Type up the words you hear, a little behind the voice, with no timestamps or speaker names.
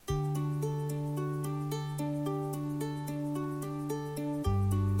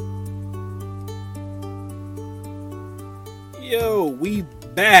Yo, we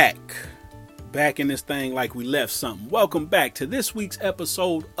back in this thing like we left something. Welcome back to this week's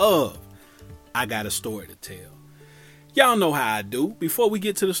episode of I Got a Story to Tell. Y'all know how I do. Before we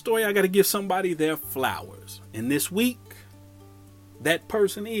get to the story, I got to give somebody their flowers. And this week, that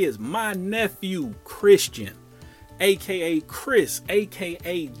person is my nephew, Christian, a.k.a. Chris,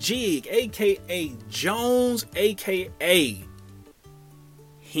 a.k.a. Jig, a.k.a. Jones, a.k.a.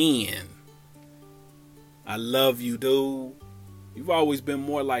 Hen. I love you, dude. You've always been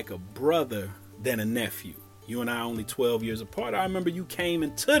more like a brother than a nephew. You and I are only 12 years apart. I remember you came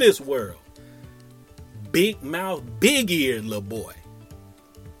into this world. Big mouth, big eared little boy.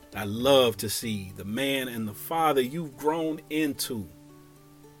 I love to see the man and the father you've grown into.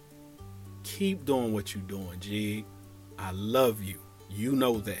 Keep doing what you're doing, Jig. I love you. You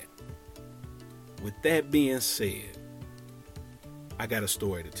know that. With that being said, I got a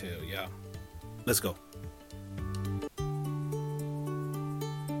story to tell y'all. Let's go.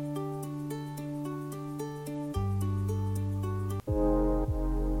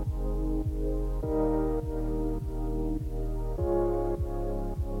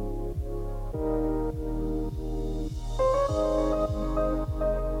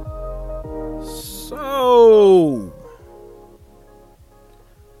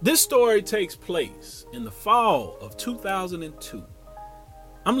 This story takes place in the fall of 2002.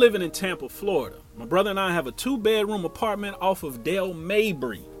 I'm living in Tampa, Florida. My brother and I have a 2-bedroom apartment off of Del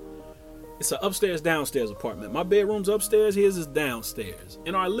Mabry. It's an upstairs-downstairs apartment. My bedroom's upstairs, his is downstairs.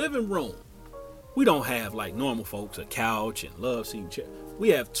 In our living room, we don't have, like normal folks, a couch and love-seat chair. We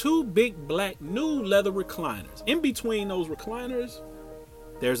have 2 big black new leather recliners. In between those recliners,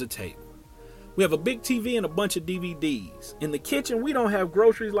 there's a table. We have a big TV and a bunch of DVDs. In the kitchen, we don't have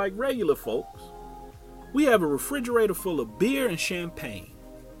groceries like regular folks. We have a refrigerator full of beer and champagne.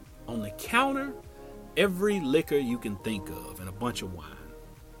 On the counter, every liquor you can think of and a bunch of wine.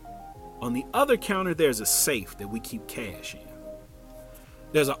 On the other counter, there's a safe that we keep cash in.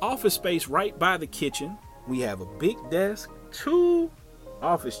 There's an office space right by the kitchen. We have a big desk, 2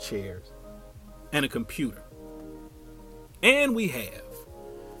 office chairs, and a computer. And we have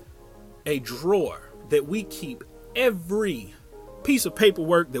a drawer that we keep every piece of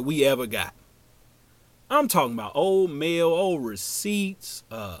paperwork that we ever got. I'm talking about old mail, old receipts,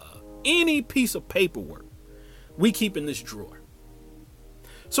 any piece of paperwork we keep in this drawer.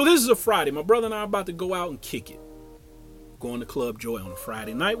 So this is a Friday. My brother and I are about to go out and kick it. Going to Club Joy on a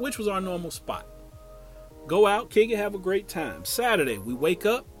Friday night, which was our normal spot. Go out, kick it, have a great time. Saturday, we wake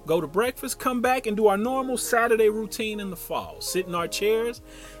up, go to breakfast, come back and do our normal Saturday routine in the fall. Sit in our chairs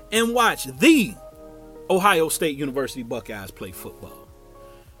and watch the Ohio State University Buckeyes play football.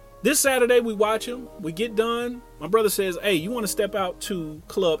 This Saturday, we watch them. We get done. My brother says, hey, you want to step out to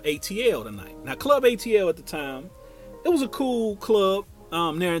Club ATL tonight? Now, Club ATL at the time, it was a cool club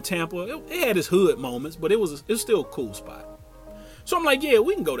there in Tampa. It had its hood moments, but it was still a cool spot. So I'm like, yeah,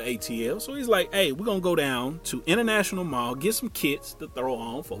 we can go to ATL. So he's like, hey, we're going to go down to International Mall, get some kits to throw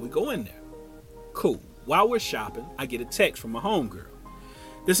on before we go in there. Cool. While we're shopping, I get a text from my homegirl.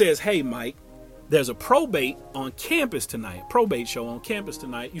 That says, hey, Mike, there's a probate on campus tonight. Probate show on campus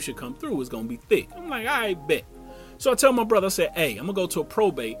tonight. You should come through. It's going to be thick. I'm like, all right, bet. So I tell my brother, I said, hey, I'm going to go to a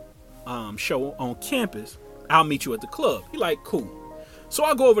probate show on campus. I'll meet you at the club. He like, cool. So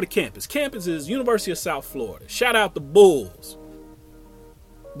I go over to campus. Campus is University of South Florida. Shout out the Bulls.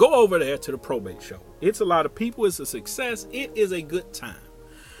 Go over there to the probate show. It's a lot of people. It's a success. It is a good time.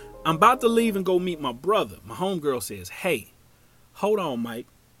 I'm about to leave and go meet my brother. My homegirl says, hey, hold on, Mike.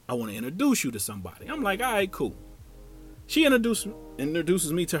 I want to introduce you to somebody. I'm like, all right, cool. She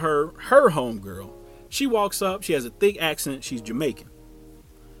introduces me to her homegirl. She walks up. She has a thick accent. She's Jamaican.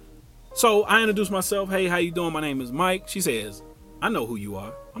 So I introduce myself. Hey, how you doing? My name is Mike. She says, I know who you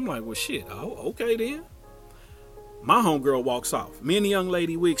are. I'm like, well, shit. Oh, okay then. My homegirl walks off. Me and the young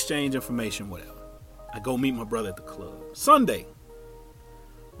lady, we exchange information, whatever. I go meet my brother at the club. Sunday,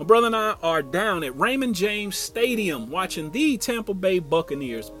 my brother and I are down at Raymond James Stadium watching the Tampa Bay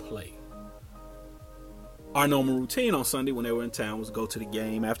Buccaneers play. Our normal routine on Sunday when they were in town was go to the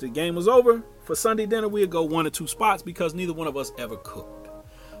game. After the game was over, for Sunday dinner, we'd go 1 or 2 spots because neither one of us ever cooked.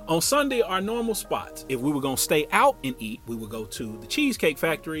 On Sunday, our normal spots, if we were going to stay out and eat, we would go to the Cheesecake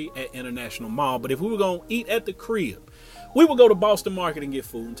Factory at International Mall. But if we were going to eat at the crib, we would go to Boston Market and get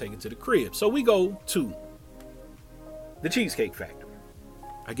food and take it to the crib. So we go to the Cheesecake Factory.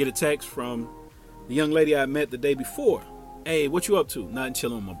 I get a text from the young lady I met the day before. Hey, what you up to? Nothing,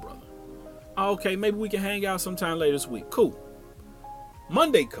 chilling with my brother. Oh, okay, maybe we can hang out sometime later this week. Cool.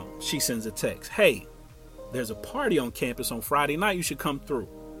 Monday comes. She sends a text. Hey, there's a party on campus on Friday night. You should come through.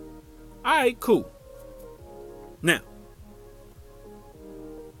 All right, cool. Now,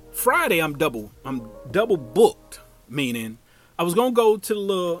 Friday, I'm double booked, meaning I was gonna go to the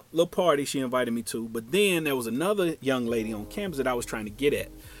little party she invited me to, but then there was another young lady on campus that I was trying to get at.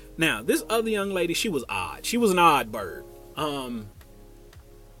 Now, this other young lady, she was odd. She was an odd bird.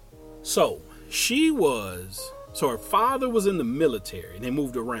 So her father was in the military and they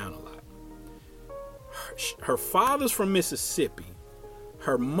moved around a lot. Her father's from Mississippi.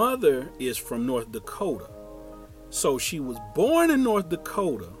 Her mother is from North Dakota. So she was born in North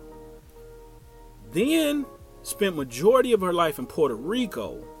Dakota, then spent majority of her life in Puerto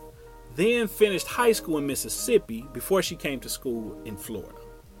Rico, then finished high school in Mississippi before she came to school in Florida.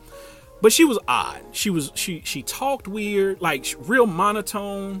 But she was odd. She talked weird, like real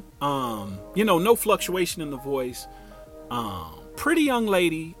monotone. No fluctuation in the voice. Pretty young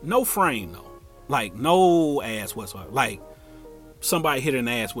lady, no frame though. Like no ass whatsoever. Like somebody hit her in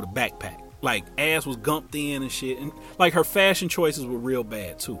the ass with a backpack. Like ass was gumped in and shit. And like her fashion choices were real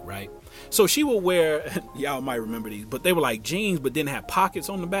bad too, right? So she would wear, y'all might remember these, but they were like jeans but didn't have pockets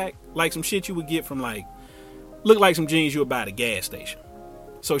on the back. Like some shit you would get from look like some jeans you would buy at a gas station.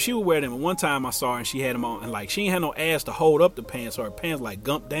 So she would wear them, and one time I saw her and she had them on, and like she ain't had no ass to hold up the pants, so her pants like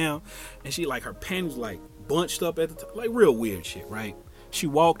gumped down, and she like her panties like bunched up at the top, like real weird shit, right? She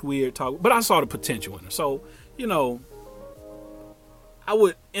walked weird, talked, but I saw the potential in her. So, I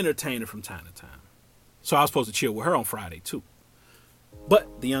would entertain her from time to time. So I was supposed to chill with her on Friday too.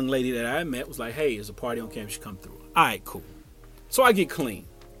 But the young lady that I met was like, hey, there's a party on campus, you come through. All right, cool. So I get clean.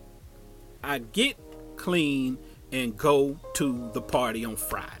 And go to the party on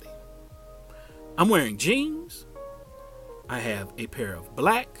Friday. I'm wearing jeans. I have a pair of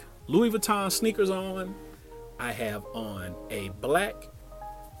black Louis Vuitton sneakers on. I have on a black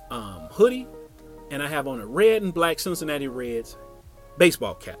hoodie. And I have on a red and black Cincinnati Reds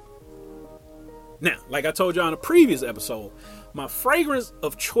baseball cap. Now, like I told you on a previous episode, my fragrance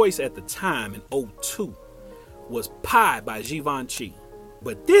of choice at the time in 2002 was Pie by Givenchy.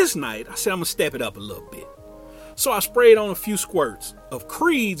 But this night, I said I'm going to step it up a little bit. So I sprayed on a few squirts of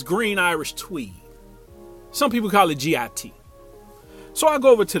Creed's Green Irish Tweed. Some people call it GIT. So I go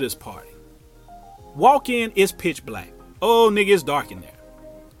over to this party. Walk in, it's pitch black. Oh, nigga, it's dark in there.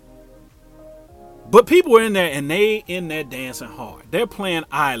 But people are in there and they in there dancing hard. They're playing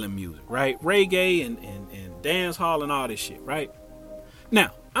island music, right? Reggae and dance hall and all this shit, right?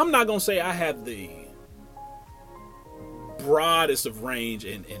 Now, I'm not going to say I have the broadest of range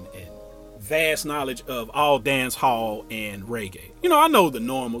and vast knowledge of all dance hall and reggae. I know the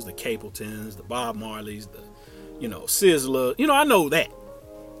normals, the Capletons, the Bob Marleys, the, Sizzler. I know that.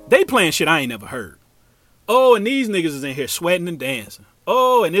 They playing shit I ain't never heard. Oh, and these niggas is in here sweating and dancing.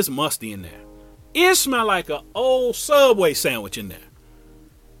 Oh, and it's musty in there. It smell like an old Subway sandwich in there.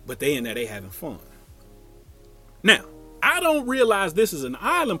 But they in there, they having fun. Now, I don't realize this is an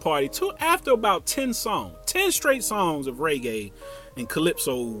island party till after about 10 straight songs of reggae and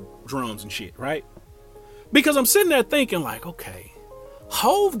calypso drums and shit, right? Because I'm sitting there thinking like, okay,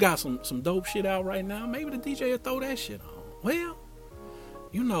 Hove got some dope shit out right now. Maybe the DJ will throw that shit on. Well,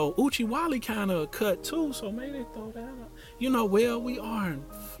 Uchi Wally kind of cut too, so maybe they throw that out. Well, we are in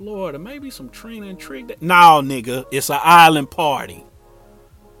Florida. Maybe some Trina and Trig. No, nigga, it's an island party.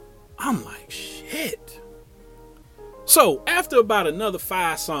 I'm like, shit. So after about another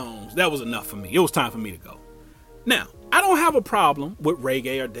 5 songs, that was enough for me. It was time for me to go. Now, I don't have a problem with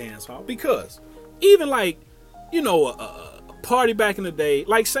reggae or dancehall because even like, a party back in the day,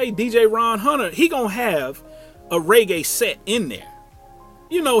 like say DJ Ron Hunter, he gonna have a reggae set in there.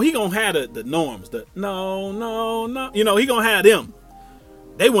 He gonna have the norms, the no. He gonna have them.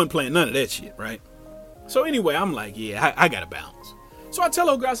 They wasn't playing none of that shit, right? So anyway, I'm like, yeah, I gotta bounce. So I tell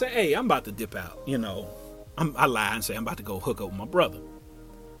old girl, I say, hey, I'm about to dip out. I lie and say I'm about to go hook up with my brother.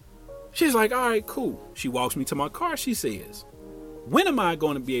 She's like, all right, cool. She walks me to my car. She says, when am I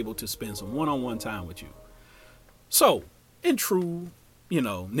going to be able to spend some one-on-one time with you? So, in true,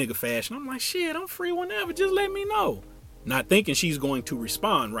 nigga fashion, I'm like, shit, I'm free whenever. Just let me know. Not thinking she's going to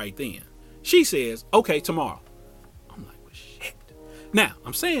respond right then. She says, okay, tomorrow. I'm like, well, shit. Now,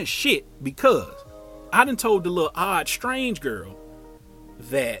 I'm saying shit because I done told the little odd, strange girl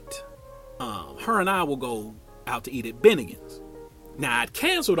that her and I will go out to eat at Bennigan's. Now, I'd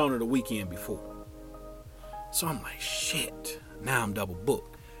canceled on her the weekend before. So I'm like, shit. Now I'm double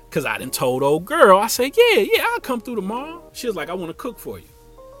booked. Because I done told old girl, I said, yeah, I'll come through tomorrow. She was like, I want to cook for you.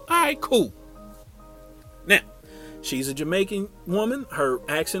 All right, cool. Now, she's a Jamaican woman. Her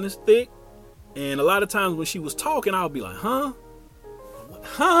accent is thick. And a lot of times when she was talking, I would be like, huh?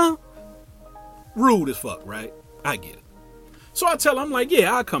 Huh? Rude as fuck, right? I get it. So I tell her, I'm like,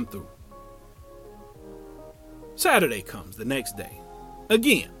 yeah, I'll come through. Saturday comes, the next day.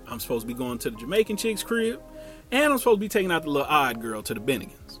 Again, I'm supposed to be going to the Jamaican chick's crib, and I'm supposed to be taking out the little odd girl to the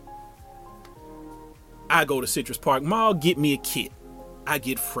Bennigans. I go to Citrus Park Mall, get me a kit. I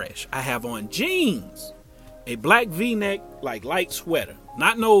get fresh. I have on jeans, a black V-neck, like light sweater.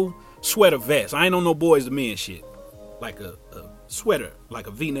 Not no sweater vest. I ain't on no boys to men shit. Like a sweater, like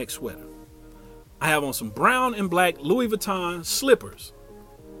a V-neck sweater. I have on some brown and black Louis Vuitton slippers.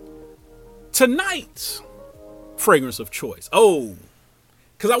 Tonight's fragrance of choice. Oh,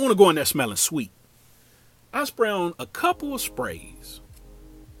 because I want to go in there smelling sweet. I spray on a couple of sprays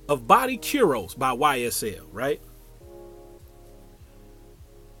of Body Curos by YSL, right?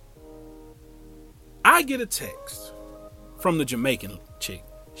 I get a text from the Jamaican chick.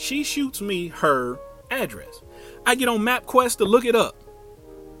 She shoots me her address. I get on MapQuest to look it up.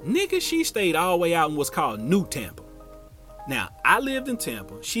 Nigga, she stayed all the way out in what's called New Tampa. Now, I lived in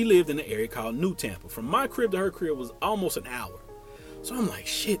Tampa. She lived in an area called New Tampa. From my crib to her crib was almost an hour. So I'm like,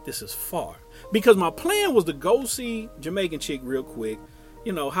 shit, this is far. Because my plan was to go see Jamaican chick real quick.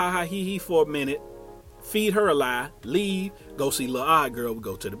 You know, ha he he for a minute. Feed her a lie. Leave. Go see Lil Odd Girl. We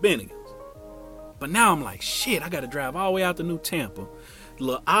go to the Bennigans. But now I'm like, shit, I got to drive all the way out to New Tampa.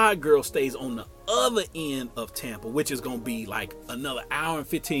 Lil Odd Girl stays on the other end of Tampa, which is going to be like another hour and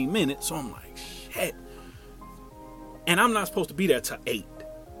 15 minutes. So I'm like, shit. And I'm not supposed to be there till 8.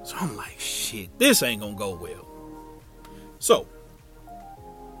 So I'm like, shit, this ain't going to go well. So,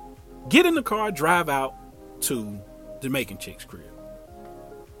 get in the car, drive out to Jamaican chick's crib.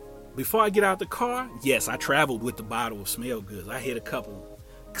 Before I get out the car, yes, I traveled with the bottle of smell goods. I hit a couple.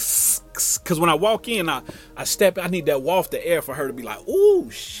 Because when I walk in, I need that waft of air for her to be like, ooh,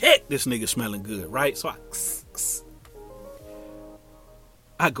 shit, this nigga smelling good, right? So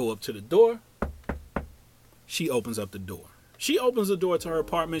I go up to the door. She opens up the door. She opens the door to her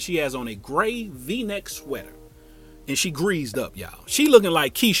apartment. She has on a gray V-neck sweater. And she greased up, y'all. She looking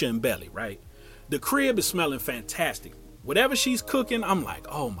like Keisha and Belly, right? The crib is smelling fantastic. Whatever she's cooking, I'm like,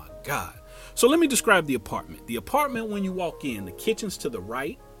 oh my God. So let me describe the apartment. The apartment, when you walk in, the kitchen's to the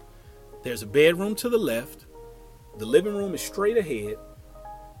right. There's a bedroom to the left. The living room is straight ahead.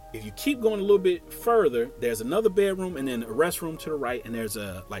 If you keep going a little bit further, there's another bedroom and then a restroom to the right. And there's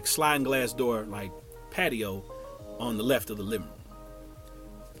a like sliding glass door, like patio on the left of the living room.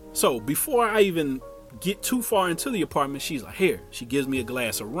 So before I even get too far into the apartment, she's like, here. She gives me a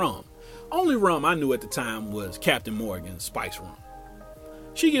glass of rum. Only rum I knew at the time was Captain Morgan's Spice Rum.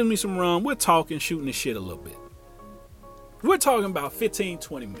 She gives me some rum. We're talking, shooting the shit a little bit. We're talking about 15,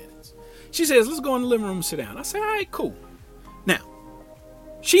 20 minutes. She says, let's go in the living room and sit down. I say, all right, cool. Now,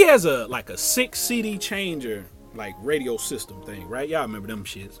 she has a 6 CD changer, like radio system thing, right? Y'all remember them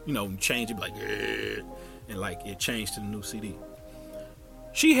shits. You know, change it like, and like it changed to the new CD.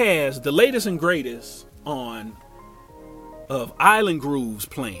 She has the latest and greatest of Island Grooves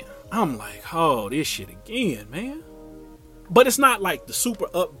playing. I'm like, oh, this shit again, man. But it's not like the super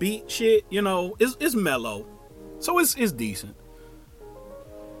upbeat shit, you know. It's mellow. So it's decent.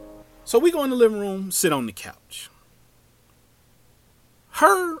 So we go in the living room, sit on the couch.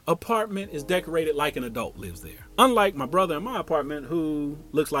 Her apartment is decorated like an adult lives there. Unlike my brother in my apartment, who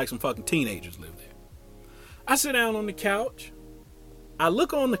looks like some fucking teenagers live there. I sit down on the couch. I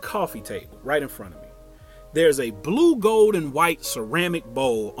look on the coffee table right in front of me. There's a blue, gold, and white ceramic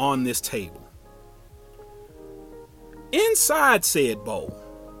bowl on this table. Inside said bowl,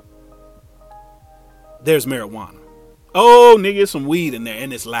 there's marijuana. Oh, nigga, some weed in there,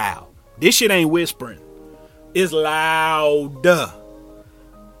 and it's loud. This shit ain't whispering. It's loud.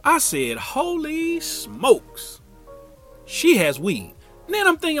 I said, holy smokes. She has weed. And then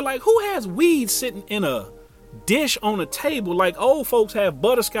I'm thinking, like, who has weed sitting in a dish on a table like old folks have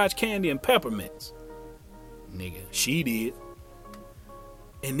butterscotch candy and peppermints? Nigga, she did.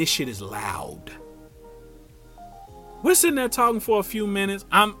 And this shit is loud. We're sitting there talking for a few minutes.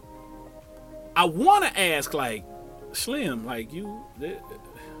 I want to ask, like, Slim, like, you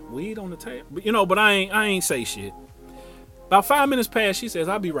weed on the table, but I ain't say shit. About 5 minutes pass, she says,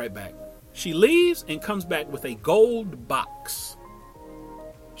 I'll be right back. She leaves and comes back with a gold box.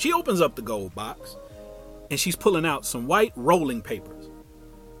 She opens up the gold box and she's pulling out some white rolling papers.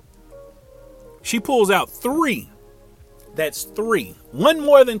 She pulls out 3. That's 3. One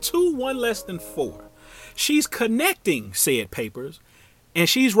more than 2, one less than 4. She's connecting said papers and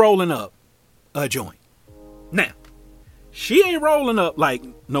she's rolling up a joint. Now, she ain't rolling up like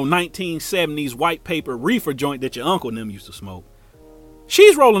no 1970s white paper reefer joint that your uncle and them used to smoke.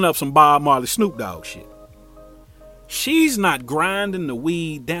 She's rolling up some Bob Marley Snoop Dogg shit. She's not grinding the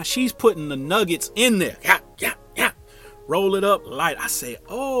weed down. She's putting the nuggets in there. Yeah. Roll it up light. I say,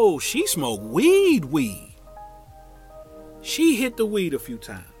 oh, she smoked weed. She hit the weed a few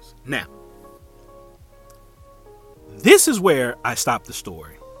times. Now, this is where I stop the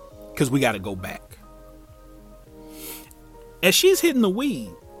story, because we got to go back. As she's hitting the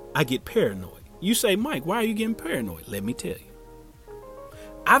weed, I get paranoid. You say, Mike, why are you getting paranoid? Let me tell you.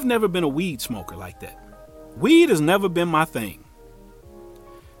 I've never been a weed smoker like that. Weed has never been my thing.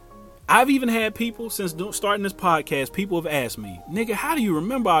 I've even had people, since starting this podcast, people have asked me, nigga, how do you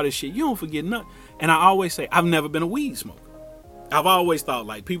remember all this shit? You don't forget nothing. And I always say, I've never been a weed smoker. I've always thought,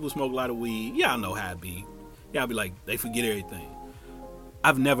 like, people smoke a lot of weed. Yeah, I know how it be. Yeah, I'll be like, they forget everything.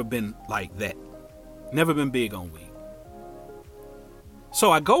 I've never been like that. Never been big on weed.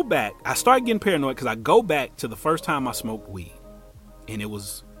 So I go back. I start getting paranoid because I go back to the first time I smoked weed. And it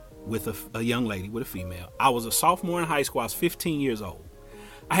was with a young lady, with a female. I was a sophomore in high school. I was 15 years old.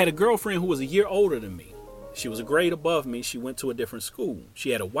 I had a girlfriend who was a year older than me. She was a grade above me. She went to a different school. She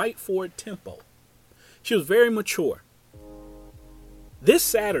had a white Ford Tempo. She was very mature. This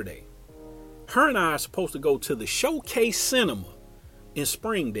Saturday, her and I are supposed to go to the Showcase Cinema in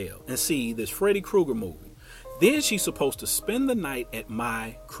Springdale and see this Freddy Krueger movie. Then she's supposed to spend the night at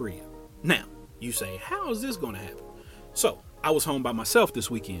my crib. Now, you say, how is this going to happen? So, I was home by myself this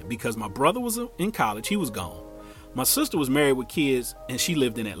weekend because my brother was in college. He was gone. My sister was married with kids, and she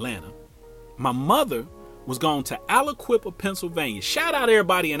lived in Atlanta. My mother was gone to Aliquippa, Pennsylvania. Shout out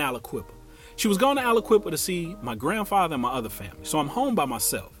everybody in Aliquippa. She was going to Aliquippa to see my grandfather and my other family. So I'm home by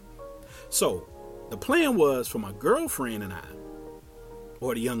myself. So the plan was for my girlfriend and I,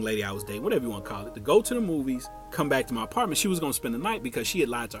 or the young lady I was dating, whatever you want to call it, to go to the movies, come back to my apartment. She was going to spend the night because she had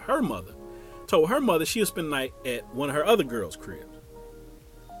lied to her mother. Told her mother she would spend the night at one of her other girls' cribs.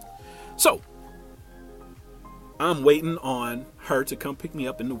 So I'm waiting on her to come pick me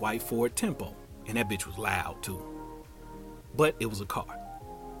up in the white Ford Tempo. And that bitch was loud too. But it was a car.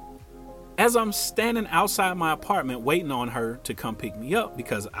 As I'm standing outside my apartment waiting on her to come pick me up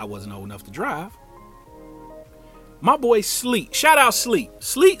because I wasn't old enough to drive, my boy Sleet, shout out Sleet.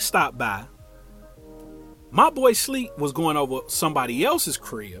 Sleet stopped by. My boy Sleet was going over somebody else's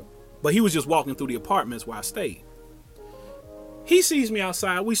crib, but he was just walking through the apartments where I stayed. He sees me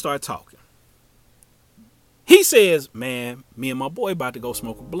outside. We start talking. He says, man, me and my boy about to go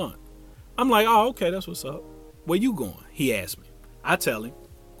smoke a blunt. I'm like, oh, okay, that's what's up. Where you going? He asked me. I tell him,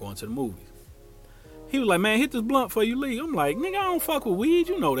 going to the movies. He was like, man, hit this blunt before you leave. I'm like, nigga, I don't fuck with weed.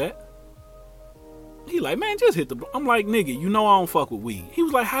 You know that. He like, man, just hit the blunt. I'm like, nigga, you know I don't fuck with weed. He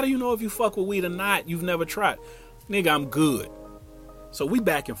was like, how do you know if you fuck with weed or not? You've never tried. Nigga, I'm good. So we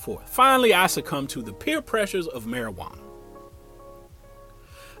back and forth. Finally, I succumb to the peer pressures of marijuana.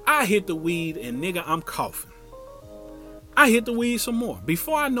 I hit the weed and nigga, I'm coughing. I hit the weed some more.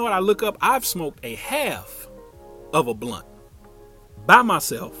 Before I know it, I look up, I've smoked a half of a blunt by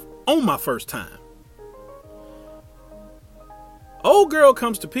myself on my first time. Old girl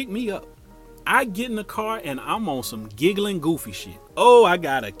comes to pick me up. I get in the car and I'm on some giggling goofy shit. Oh, I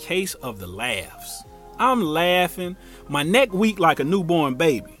got a case of the laughs. I'm laughing. My neck weak like a newborn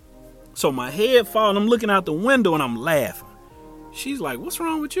baby. So my head falls, I'm looking out the window and I'm laughing. She's like, what's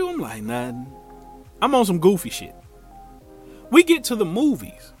wrong with you? I'm like, nothing. I'm on some goofy shit. We get to the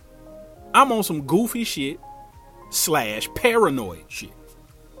movies. I'm on some goofy shit / paranoid shit.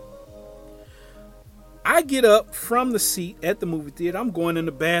 I get up from the seat at the movie theater. I'm going in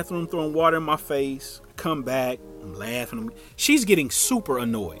the bathroom, throwing water in my face. Come back. I'm laughing. She's getting super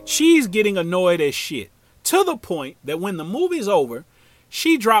annoyed. She's getting annoyed as shit. To the point that when the movie's over,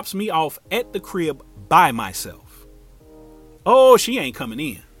 she drops me off at the crib by myself. Oh, she ain't coming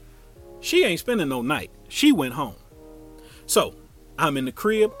in. She ain't spending no night. She went home. So, I'm in the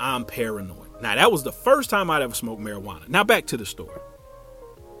crib, I'm paranoid. Now, that was the first time I'd ever smoked marijuana. Now, back to the story.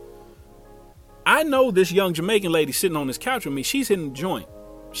 I know this young Jamaican lady sitting on this couch with me, she's hitting the joint.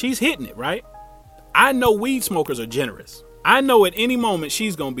 She's hitting it, right? I know weed smokers are generous. I know at any moment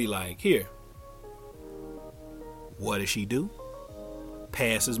she's going to be like, here. What does she do?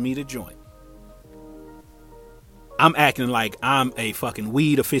 Passes me the joint. I'm acting like I'm a fucking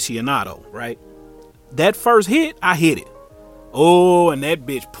weed aficionado, right? That first hit, I hit it. Oh, and that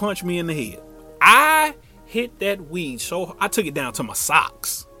bitch punched me in the head. I hit that weed so I took it down to my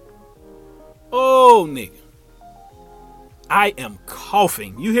socks. Oh, nigga. I am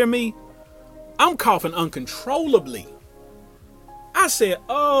coughing. You hear me? I'm coughing uncontrollably. I said,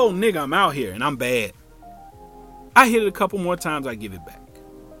 oh, nigga, I'm out here and I'm bad. I hit it a couple more times. I give it back.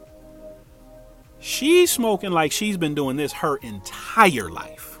 She's smoking like she's been doing this her entire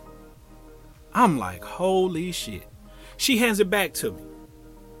life. I'm like, holy shit. She hands it back to me.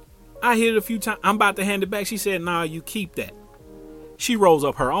 I hit it a few times. I'm about to hand it back. She said, nah, you keep that. She rolls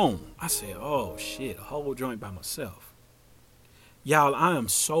up her own. I said, oh shit, a whole joint by myself. Y'all, I am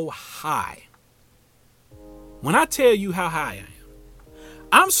so high. When I tell you how high I am,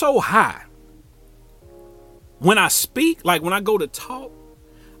 I'm so high. When I speak, like when I go to talk,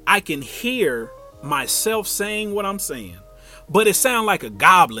 I can hear myself saying what I'm saying, but it sounds like a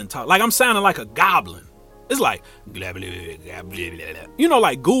goblin talk. Like I'm sounding like a goblin. It's like, blah, blah, blah, blah, blah. You know,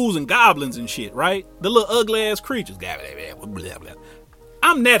 like ghouls and goblins and shit, right? The little ugly ass creatures. Blah, blah, blah, blah.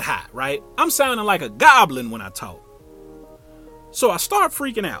 I'm that high, right? I'm sounding like a goblin when I talk. So I start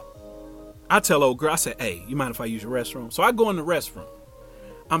freaking out. I tell old girl, I said, hey, you mind if I use your restroom? So I go in the restroom.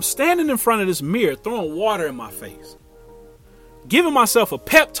 I'm standing in front of this mirror, throwing water in my face, giving myself a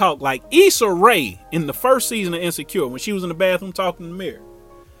pep talk like Issa Rae in the first season of Insecure when she was in the bathroom talking in the mirror.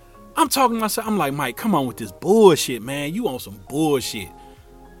 I'm talking to myself. I'm like, Mike, come on with this bullshit, man. You on some bullshit.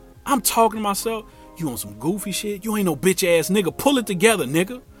 I'm talking to myself. You on some goofy shit? You ain't no bitch ass nigga. Pull it together,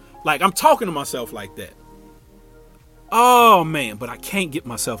 nigga. Like, I'm talking to myself like that. Oh, man, but I can't get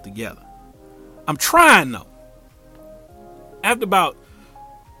myself together. I'm trying, though. After about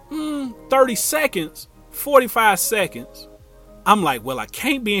 30 seconds, 45 seconds, I'm like, well, I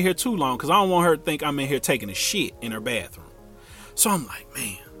can't be in here too long because I don't want her to think I'm in here taking a shit in her bathroom. So I'm like,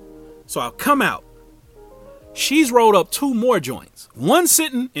 man. So I come out. She's rolled up 2 more joints. One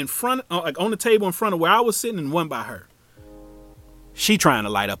sitting in front, like on the table in front of where I was sitting, and one by her. She trying to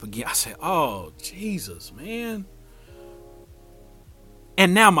light up again. I said, oh, Jesus, man.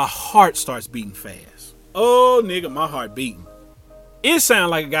 And now my heart starts beating fast. Oh, nigga, my heart beating. It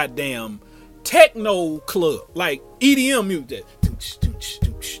sounds like a goddamn techno club, like EDM music.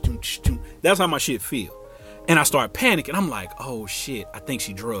 That's how my shit feel. And I start panicking. I'm like, oh shit, I think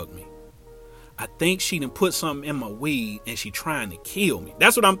she drugged me. I think she done put something in my weed and she trying to kill me.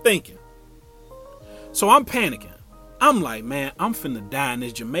 That's what I'm thinking. So I'm panicking. I'm like, man, I'm finna die in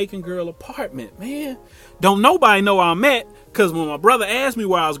this Jamaican girl apartment, man. Don't nobody know where I'm at, because when my brother asked me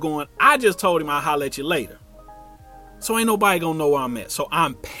where I was going, I just told him I'll holler at you later. So ain't nobody gonna know where I'm at. So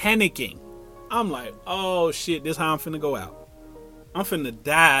I'm panicking. I'm like, oh shit, this how I'm finna go out. I'm finna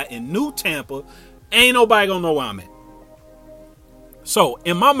die in New Tampa. Ain't nobody gonna know where I'm at. So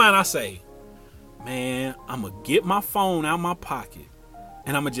in my mind, I say, man, I'm gonna get my phone out my pocket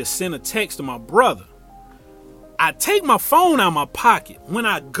and I'm gonna just send a text to my brother. I take my phone out my pocket. When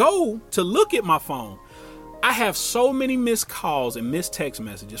I go to look at my phone, I have so many missed calls and missed text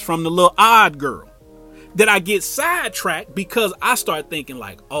messages from the little odd girl that I get sidetracked because I start thinking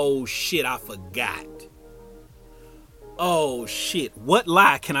like, oh shit, I forgot. Oh shit, what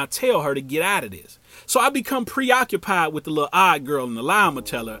lie can I tell her to get out of this? So I become preoccupied with the little odd girl and the lie I'm gonna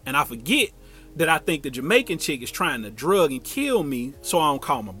tell her, and I forget that I think the Jamaican chick is trying to drug and kill me so I don't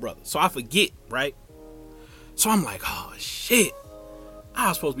call my brother. So I forget, right? So I'm like, oh shit, I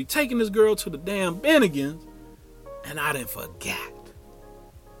was supposed to be taking this girl to the damn Bennigan's and I done forgot.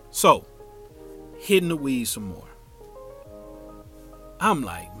 So, hitting the weed some more. I'm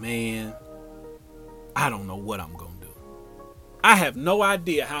like, man, I don't know what I'm gonna do. I have no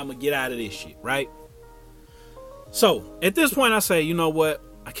idea how I'm gonna get out of this shit, right? So, at this point I say, you know what?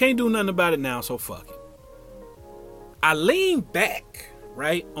 I can't do nothing about it now, so fuck it. I lean back,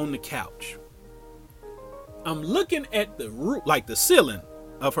 right, on the couch. I'm looking at the roof, like the ceiling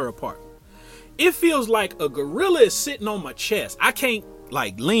of her apartment. It feels like a gorilla is sitting on my chest. I can't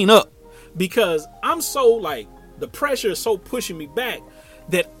like lean up because I'm so like, the pressure is so pushing me back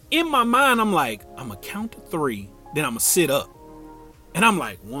that in my mind, I'm like, I'm gonna count to 3, then I'm gonna sit up. And I'm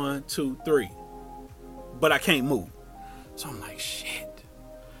like, 1, 2, 3. But I can't move. So I'm like, shit.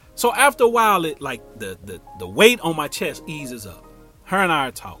 So after a while, it like the weight on my chest eases up. Her and I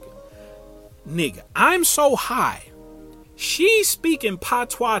are talking. Nigga, I'm so high. She's speaking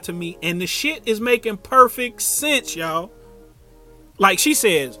patois to me and the shit is making perfect sense, y'all. Like she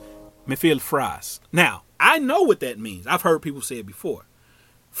says, me feel fras. Now, I know what that means. I've heard people say it before.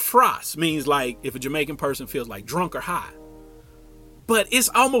 Fras means like if a Jamaican person feels like drunk or high. But it's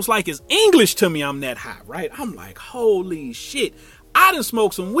almost like it's English to me. I'm that high, right? I'm like, holy shit. I done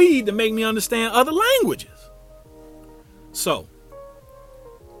smoked some weed to make me understand other languages. So,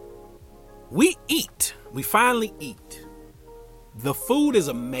 we eat. We finally eat. The food is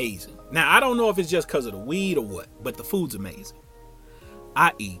amazing. Now, I don't know if it's just because of the weed or what, but the food's amazing.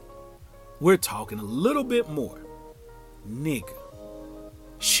 I eat. We're talking a little bit more. Nigga.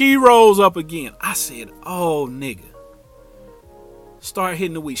 She rolls up again. I said, oh, nigga. Start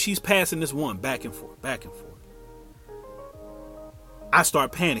hitting the weed. She's passing this one back and forth, back and forth. I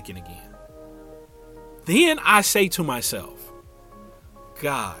start panicking again. Then I say to myself,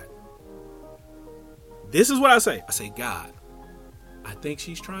 God. This is what I say. I say, God, I think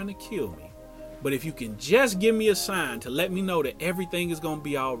she's trying to kill me. But if you can just give me a sign to let me know that everything is going to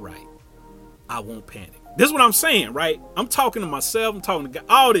be all right, I won't panic. This is what I'm saying, right? I'm talking to myself. I'm talking to God,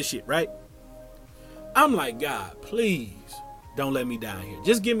 all this shit, right? I'm like, God, please don't let me down here.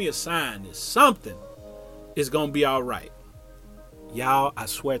 Just give me a sign that something is going to be all right. Y'all, I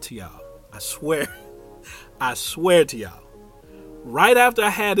swear to y'all. I swear to y'all. Right after I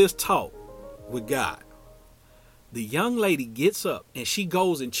had this talk with God, the young lady gets up and she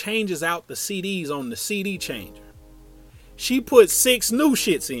goes and changes out the CDs on the CD changer. She put 6 new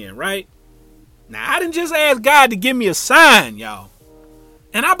shits in, right? Now, I didn't just ask God to give me a sign, y'all.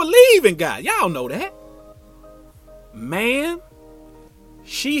 And I believe in God. Y'all know that. Man,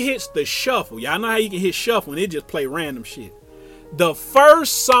 she hits the shuffle. Y'all know how you can hit shuffle and it just play random shit. The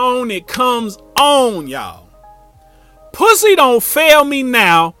first song that comes on, y'all, Pussy Don't Fail Me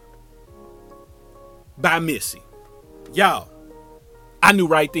Now by Missy. Y'all, I knew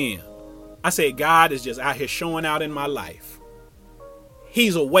right then. I said, God is just out here showing out in my life.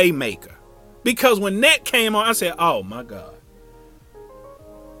 He's a way maker. Because when that came on, I said, oh my God.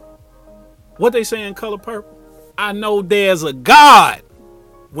 What they say in Color Purple? I know there's a God.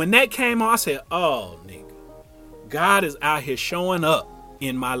 When that came on, I said, oh, nigga. God is out here showing up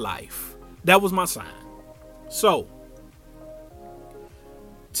in my life. That was my sign. So,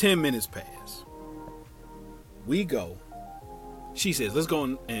 10 minutes pass. We go. She says, let's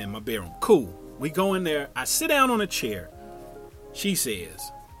go in my bedroom. Cool. We go in there. I sit down on a chair. She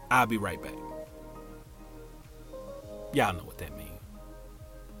says, I'll be right back. Y'all know what that means.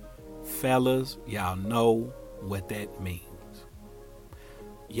 Fellas, y'all know what that means.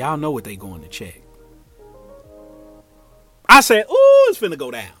 Y'all know what they going to check. I said, ooh, it's finna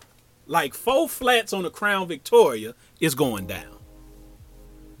go down. Like 4 flats on the Crown Victoria is going down.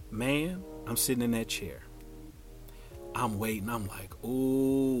 Man, I'm sitting in that chair. I'm waiting. I'm like,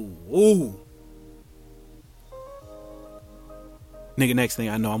 ooh. Nigga, next thing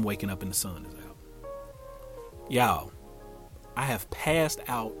I know, I'm waking up and the sun is out. Y'all, I have passed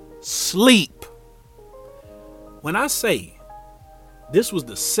out sleep. When I say this was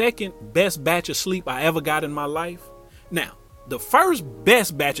the second best batch of sleep I ever got in my life. Now, the first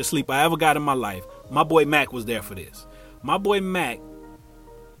best batch of sleep I ever got in my life, my boy Mac was there for this. My boy Mac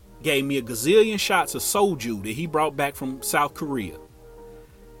gave me a gazillion shots of soju that he brought back from South Korea.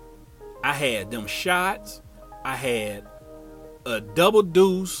 I had them shots. I had a double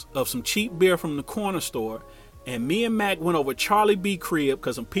deuce of some cheap beer from the corner store. And me and Mac went over Charlie B crib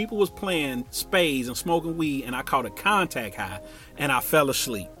because some people was playing spades and smoking weed, and I caught a contact high and I fell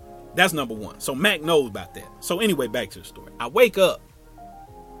asleep. That's number one. So Mac knows about that. So anyway, back to the story. I wake up.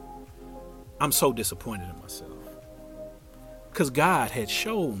 I'm so disappointed in myself. Because God had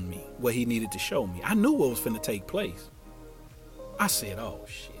shown me what he needed to show me. I knew what was finna take place. I said, oh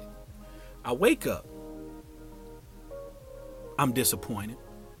shit. I wake up. I'm disappointed.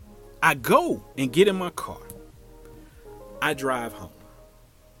 I go and get in my car. I drive home.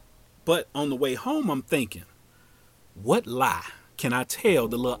 But on the way home, I'm thinking, what lie can I tell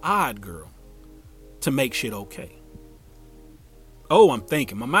the little odd girl to make shit okay? Oh, I'm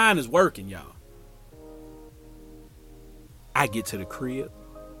thinking. My mind is working, y'all. I get to the crib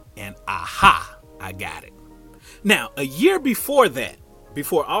and aha, I got it. Now, a year before that,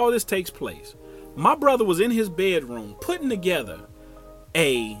 before all this takes place, my brother was in his bedroom putting together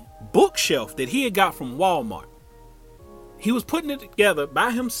a bookshelf that he had got from Walmart. He was putting it together by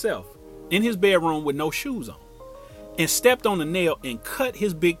himself in his bedroom with no shoes on, and stepped on a nail and cut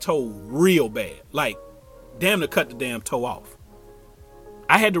his big toe real bad. Like, damn near cut the damn toe off.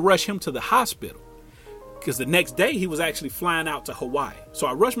 I had to rush him to the hospital because the next day he was actually flying out to Hawaii. So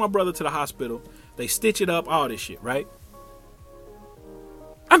I rushed my brother to the hospital. They stitch it up, all this shit, right?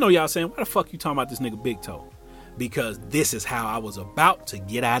 I know y'all saying, why the fuck you talking about this nigga big toe? Because this is how I was about to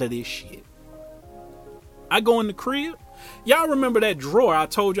get out of this shit. I go in the crib. Y'all remember that drawer I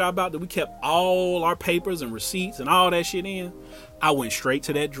told y'all about that we kept all our papers and receipts and all that shit in? I went straight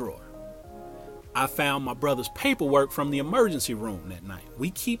to that drawer. I found my brother's paperwork from the emergency room that night.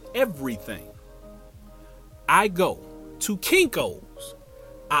 We keep everything. I go to Kinko's.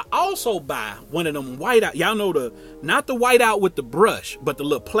 I also buy one of them whiteout. Y'all know not the whiteout with the brush, but the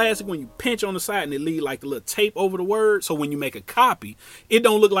little plastic when you pinch on the side and it leave like the little tape over the word. So when you make a copy, it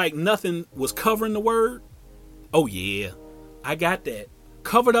don't look like nothing was covering the word. Oh yeah, I got that.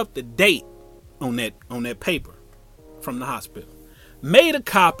 Covered up the date on that paper from the hospital. Made a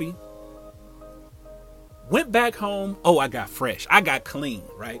copy. Went back home. Oh, I got fresh. I got clean,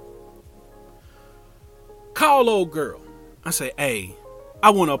 right? Call old girl. I say, hey, I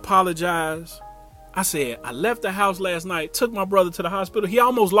want to apologize. I said, I left the house last night, took my brother to the hospital. He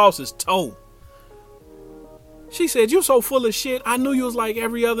almost lost his toe. She said, you so full of shit. I knew you was like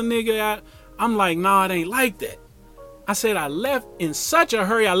every other nigga. I'm like, nah, it ain't like that. I said, I left in such a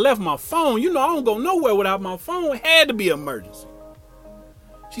hurry. I left my phone. You know, I don't go nowhere without my phone. It had to be an emergency.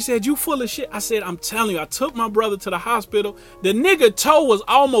 She said, you full of shit. I said, I'm telling you, I took my brother to the hospital. The nigga toe was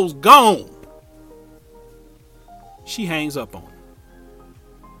almost gone. She hangs up on me.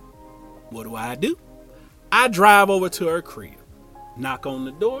 What do? I drive over to her crib. Knock on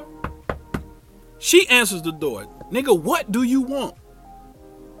the door. She answers the door. Nigga, what do you want?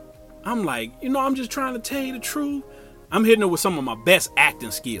 I'm like, I'm just trying to tell you the truth. I'm hitting her with some of my best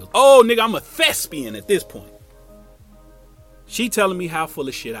acting skills. Oh, nigga, I'm a thespian at this point. She telling me how full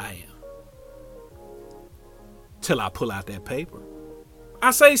of shit I am. Till I pull out that paper.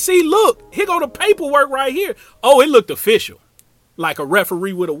 I say, see, look, here go the paperwork right here. Oh, it looked official. Like a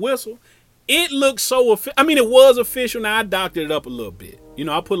referee with a whistle. It looked so official. I mean, it was official. Now I doctored it up a little bit.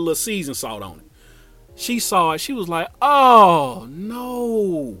 I put a little season salt on it. She saw it. She was like, oh,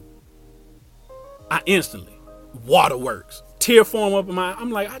 no. I instantly, waterworks. Tear form up in my eye.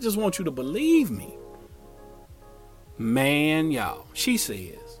 I'm like, I just want you to believe me. Man, y'all. She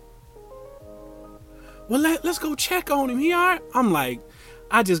says, well, let's go check on him. He all right? I'm like,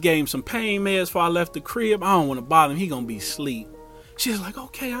 I just gave him some pain meds before I left the crib. I don't want to bother him. He going to be asleep. She's like,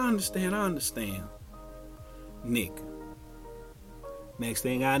 okay, I understand. Nick. Next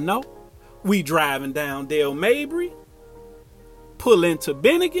thing I know, we driving down Dale Mabry, pull into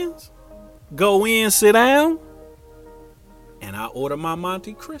Bennigan's, go in, sit down, and I order my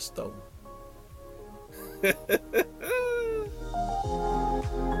Monte Cristo.